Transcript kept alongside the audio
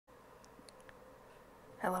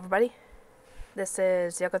Hello everybody, this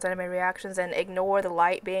is Yoko's Anime Reactions, and ignore the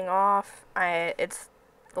light being off. The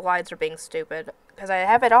lights are being stupid, because I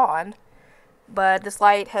have it on, but this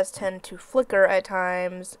light has tended to flicker at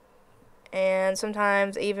times, and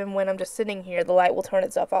sometimes even when I'm just sitting here, the light will turn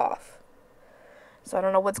itself off. So I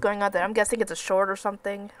don't know what's going on there. I'm guessing it's a short or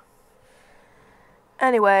something.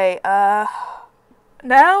 Anyway, now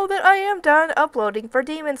that I am done uploading for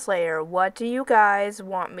Demon Slayer, what do you guys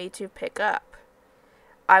want me to pick up?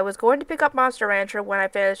 I was going to pick up Monster Rancher when I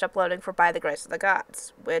finished uploading for By the Grace of the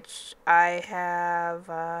Gods, which I have,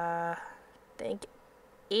 I think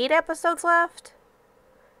 8 episodes left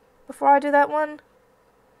before I do that one.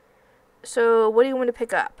 So, what do you want to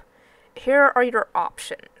pick up? Here are your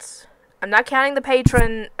options. I'm not counting the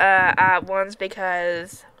patron ones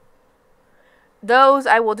because those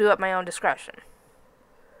I will do at my own discretion.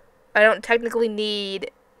 I don't technically need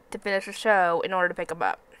to finish a show in order to pick them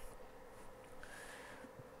up,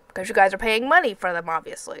 because you guys are paying money for them,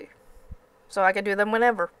 obviously. So I can do them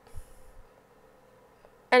whenever.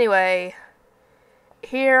 Anyway,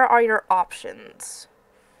 here are your options.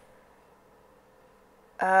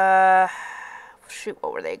 Shoot,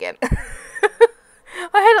 what were they again?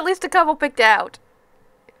 I had at least a couple picked out.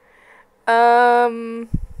 I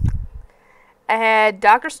had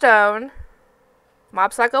Dr. Stone,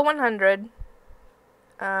 Mob Psycho 100.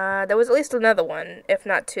 There was at least another one, if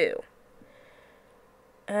not two.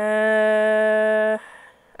 I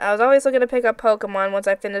was always looking to pick up Pokemon once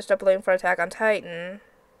I finished uploading for Attack on Titan.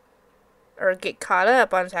 Or get caught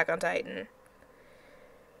up on Attack on Titan.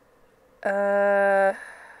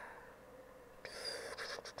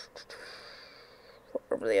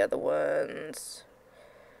 What were the other ones?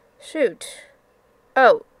 Shoot.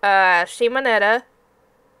 Oh, Shimoneta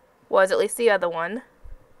was at least the other one.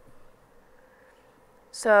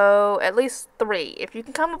 So, at least 3. If you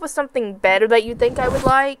can come up with something better that you think I would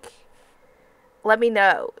like, let me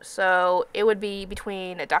know. So, it would be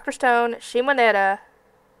between Dr. Stone, Shimoneta,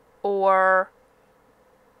 or...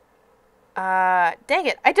 dang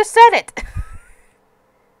it, I just said it!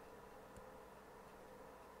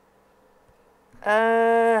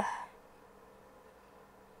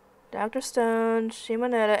 Dr. Stone,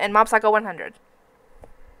 Shimoneta, and Mob Psycho 100.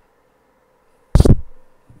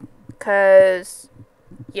 Because...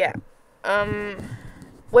 yeah.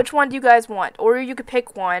 Which one do you guys want? Or you could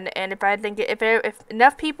pick one, and if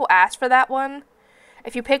enough people ask for that one,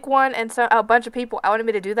 if you pick one and a bunch of people wanted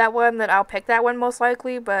me to do that one, then I'll pick that one most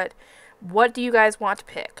likely. But what do you guys want to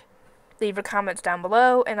pick? Leave your comments down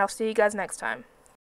below, and I'll see you guys next time.